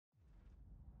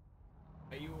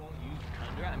that you won't use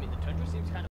Tundra? I mean, the Tundra seems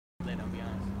kind of lit, I'll be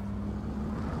honest.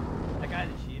 That guy's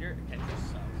a cheater. Kendra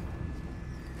sucks.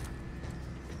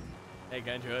 Hey,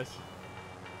 Kendros.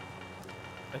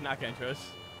 That's not Kendros.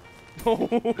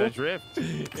 The drift.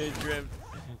 It's drift.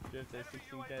 Drift at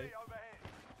 16K.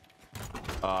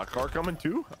 Car coming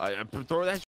too. I throw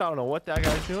that shit. I don't know what that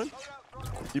guy's doing.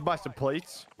 You buy some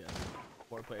plates. Yeah.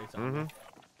 4 plates.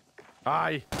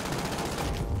 Aye.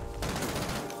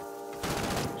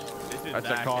 That's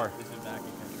a car. This is back in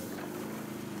Kentros.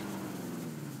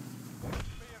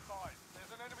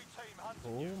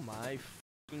 Oh my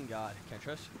fucking god,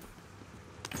 Kentros.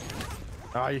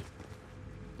 Aye. You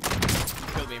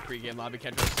killed me in pre-game lobby,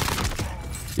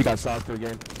 Kentros. You got slapped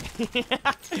pre-game.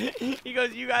 He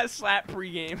goes, you got slapped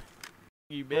pre-game.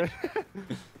 You bitch.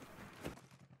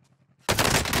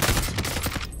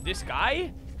 This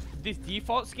guy, this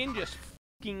default skin just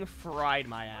fucking fried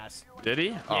my ass. Did he?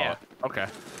 Yeah. Oh, okay.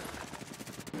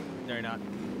 No, you're not.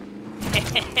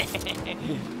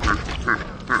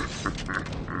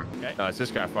 Okay. It's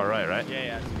this guy far right, right?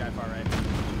 Yeah, it's the guy far right.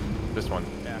 This one.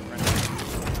 Yeah,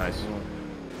 right. Nice.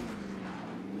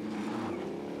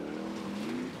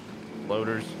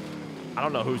 Loaders. I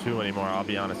don't know who's who anymore, I'll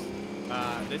be honest.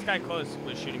 This guy close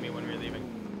was shooting me when we were leaving.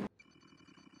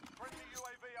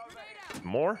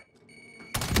 More?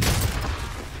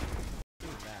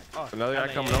 Oh, Another guy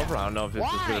coming over? I don't know if this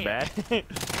is good or bad.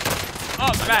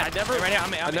 Oh, my bad.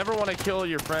 I never want to kill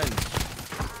your friends.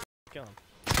 Kill him.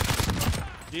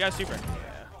 You got super.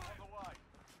 Yeah.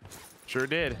 Sure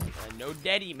did. No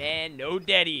daddy, man. No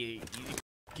daddy. Easy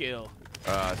kill.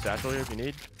 Satchel here if you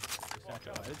need.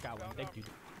 Satchel. I just got one. Thank you.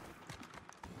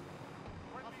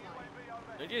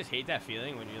 Don't you just hate that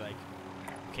feeling when you like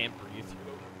can't breathe?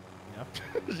 You know?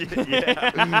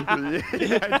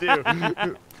 Yeah, I do.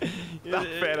 Not a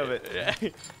fan of it.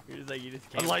 You're just like, you just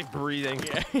can't. I like breathing.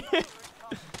 Yeah.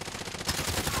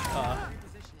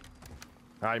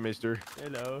 Hi, mister.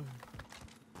 Hello.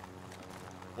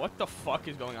 What the fuck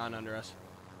is going on under us?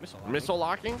 Missile locking. Missile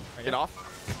locking? Right, Get yeah. off.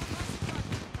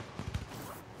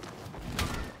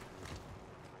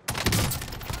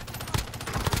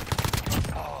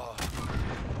 Oh.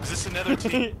 Is this another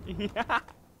team? Yeah.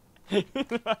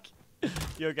 Fuck.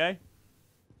 You okay?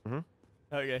 Mm-hmm.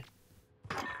 Okay.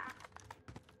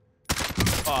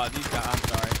 Oh, these guys. I'm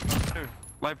sorry. Dude,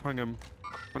 light pung him.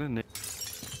 What a name.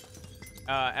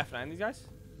 F9, these guys?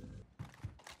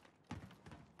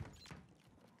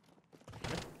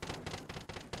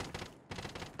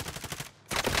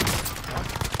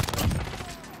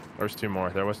 There's two more.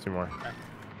 There was two more. Okay.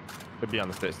 Could be on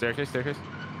the staircase.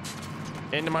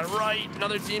 Into my right.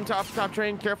 Another team. Top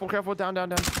train. Careful. Down.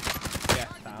 Yeah,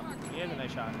 stop. He had a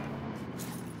nice shot.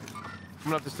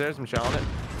 Coming up the stairs. I'm shelling it.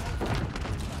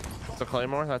 It's a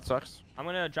claymore. That sucks. I'm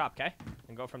gonna drop, okay?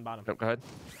 And go from the bottom. Yep, go ahead.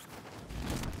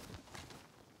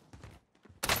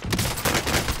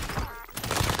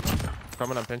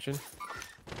 Coming, I'm pinching.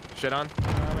 Shit on.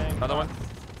 Another one.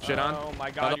 Shit on. Oh my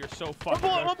god, you're so fucking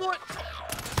One bullet.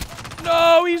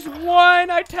 No, he's one.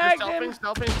 I tagged him.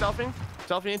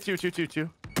 Selfing in two.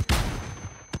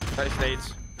 Nice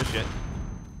nades. Good shit.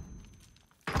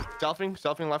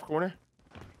 Selfing left corner.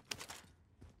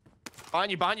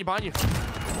 Behind you.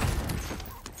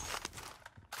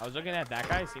 I was looking at that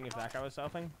guy, seeing if that guy was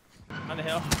selfing. On the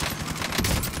hill.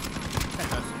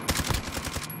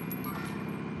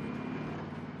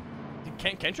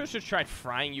 Kentros just tried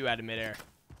frying you out of midair.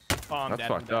 Oh, I'm dead.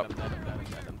 I'm dead.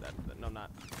 No, I'm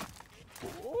not.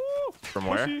 Ooh, From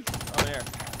where? pussy. Oh, there.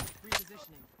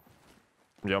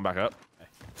 I'm going back up. Okay.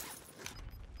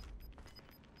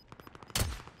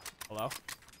 Hello?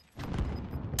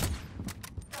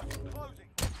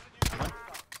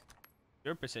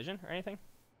 Your precision or anything?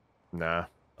 Nah.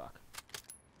 Fuck.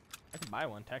 I can buy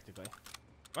one, technically.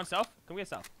 You want self? Can we get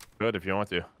self? Good if you want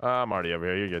to. I'm already over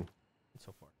here. You're good. And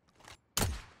so forth.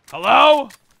 Hello?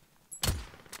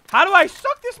 How do I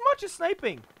suck this much at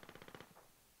sniping?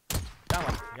 Down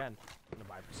one. Again. I'm gonna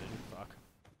buy precision. Fuck.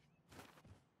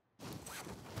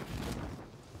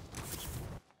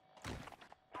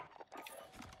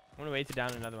 I'm gonna wait to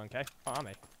down another one, okay? Oh, I'm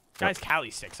a. Guy's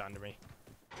Cali 6 under me.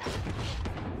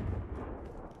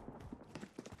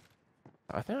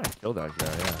 I think I killed that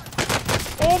guy, yeah.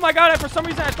 Oh my god, for some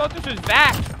reason I thought this was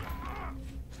VAC.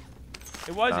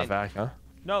 It wasn't. Not back, huh?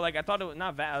 No, like I thought it was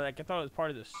not VAC. Like I thought it was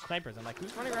part of the snipers. I'm like,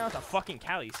 who's running around with a fucking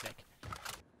Cali stick?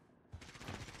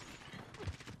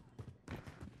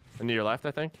 And to your left,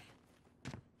 I think.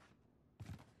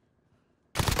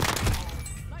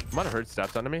 Might have heard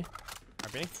steps under me.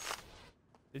 RP?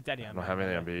 It's Daddy I on don't have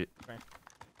anything on beat. Right.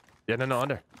 Yeah, no,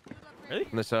 under. Really?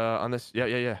 On this, yeah.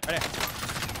 Right there.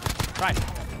 Right.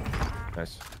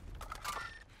 Nice.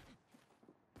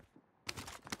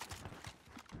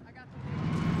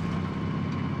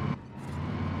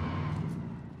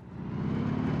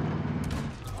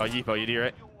 Buggy to your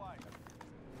right.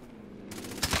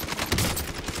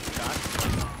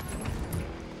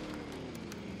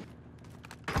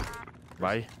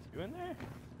 Bye. You in there?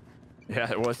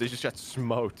 Yeah, it was. They just got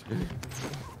smoked.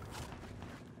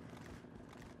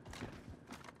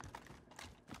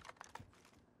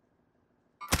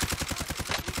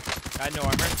 Guy, no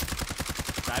armor.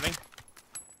 Diving.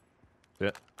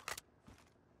 Yeah.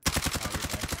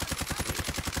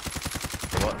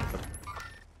 Oh, What?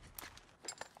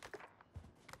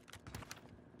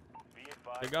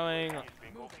 they're going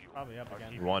probably up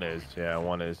again. One is. Yeah,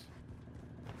 one is.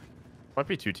 Might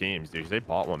be two teams, dude. 'Cause they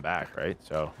bought one back, right?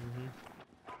 So.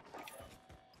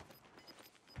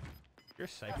 You're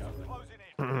psycho.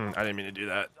 I didn't mean to do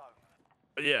that.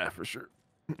 But yeah, for sure.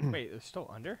 Wait, they're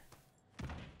still under?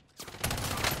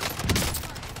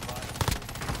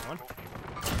 One.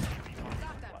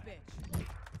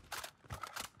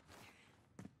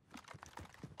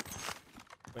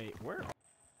 Wait, where?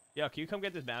 Yo, can you come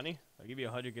get this bounty? I'll give you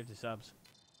 100 gifted subs.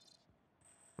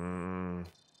 I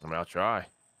mean, I'll try.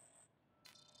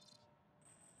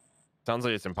 Sounds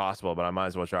like it's impossible, but I might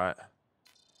as well try it.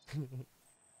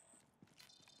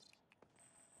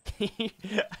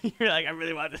 You're like, I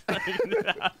really want this thing in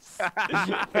the house.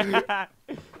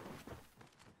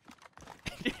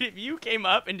 Dude, if you came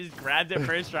up and just grabbed it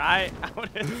first try, I would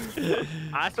have.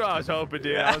 That's what I was hoping,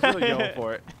 dude. I was really going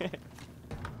for it.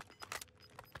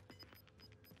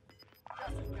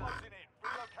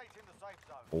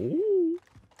 Ooh.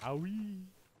 Owie.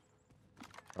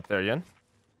 Up there again.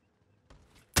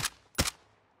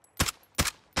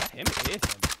 Him is him.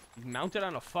 He's mounted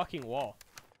on a fucking wall.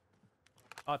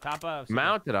 Oh, top of.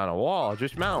 Mounted on a wall.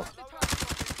 Just mount.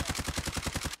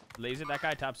 Laser that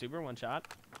guy, top super, one shot.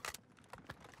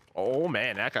 Oh,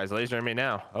 man. That guy's lasering me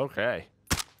now. Okay.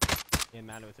 Yeah,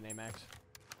 mounted with an AMAX.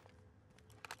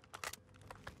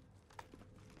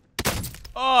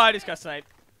 Oh, I just got sniped.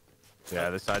 Yeah,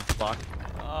 this side's blocked.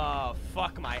 Oh,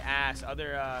 fuck my ass.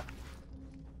 Other,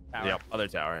 tower. Yep, other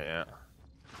tower, yeah.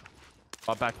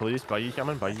 Pop back, please. Buggy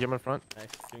coming front. Nice.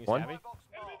 Doing One. stabby.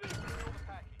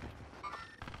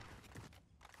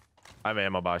 I have an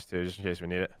ammo box too, just in case we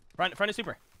need it. Front is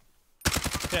super.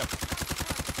 Two.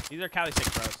 These are Cali 6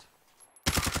 bros.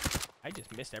 I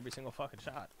just missed every single fucking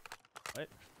shot. What?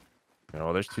 You know,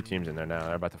 well, there's two teams in there now.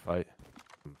 They're about to fight.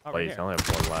 Oh, Please, right I only have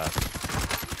one left.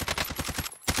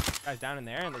 Guy's down in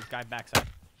there, and this guy backs up.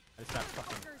 I just got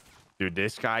fucking. Dude,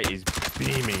 this guy is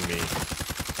beaming me.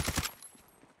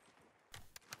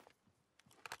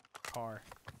 Car.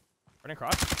 Running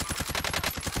across.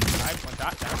 Side, one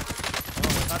shot, down.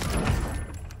 One shot.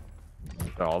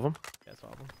 Is that all of them? Yeah, that's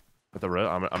all of them. With the road,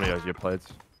 I'm gonna go get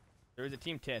plates. There was a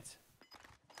team tits.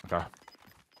 Okay.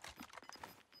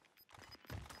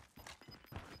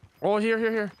 Oh, here.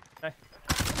 Okay. Nice.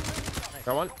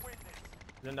 Got one. Is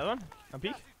there another one? On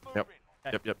peak? Yep.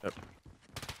 Okay. Yep.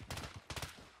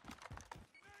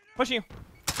 Pushing you.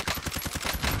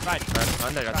 Right.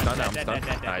 Stunned. I got stunned. I'm Dead, stunned.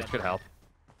 dead, Nice. dead. Good help.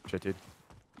 Shit, dude.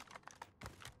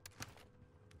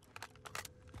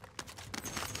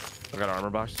 I got an armor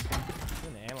box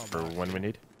In the ammo for box. when we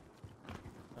need.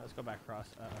 Let's go back across.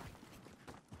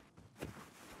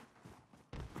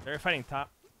 They're fighting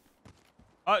top.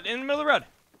 Oh, in the middle of the road.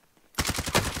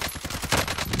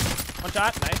 One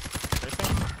shot. Nice. First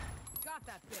thing. Got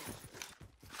that bitch.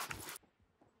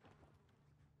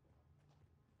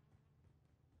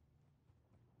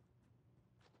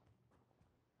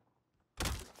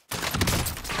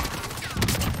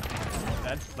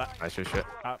 Dead. Nice shit.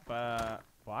 Top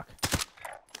block.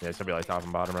 Yeah, it's gonna be like top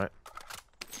and bottom, right?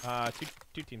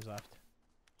 Two teams left.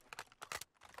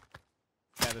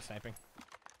 Yeah, they're sniping.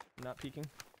 Not peeking.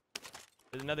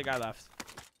 There's another guy left.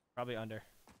 Probably under.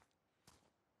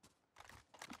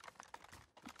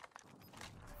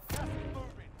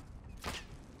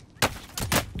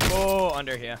 Oh,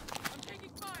 under here. I'm taking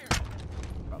fire.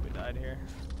 Probably died here.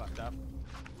 Fucked up.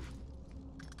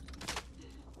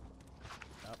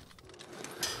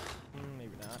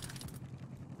 Maybe not.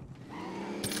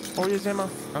 Oh, he has ammo.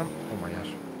 Got him. Oh my gosh.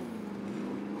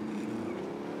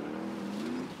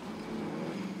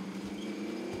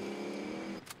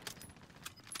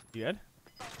 You good?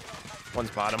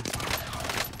 One's bottom.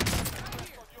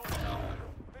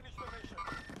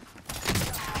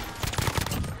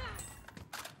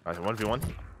 Alright, 1v1.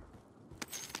 Think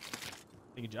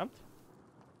you jumped?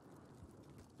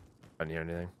 I didn't hear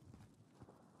anything.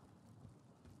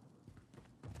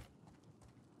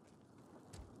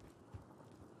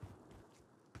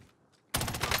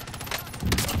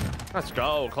 Let's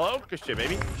go, Cloak. Good shit,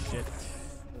 baby. Shit.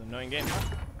 An annoying game.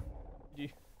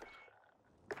 GG.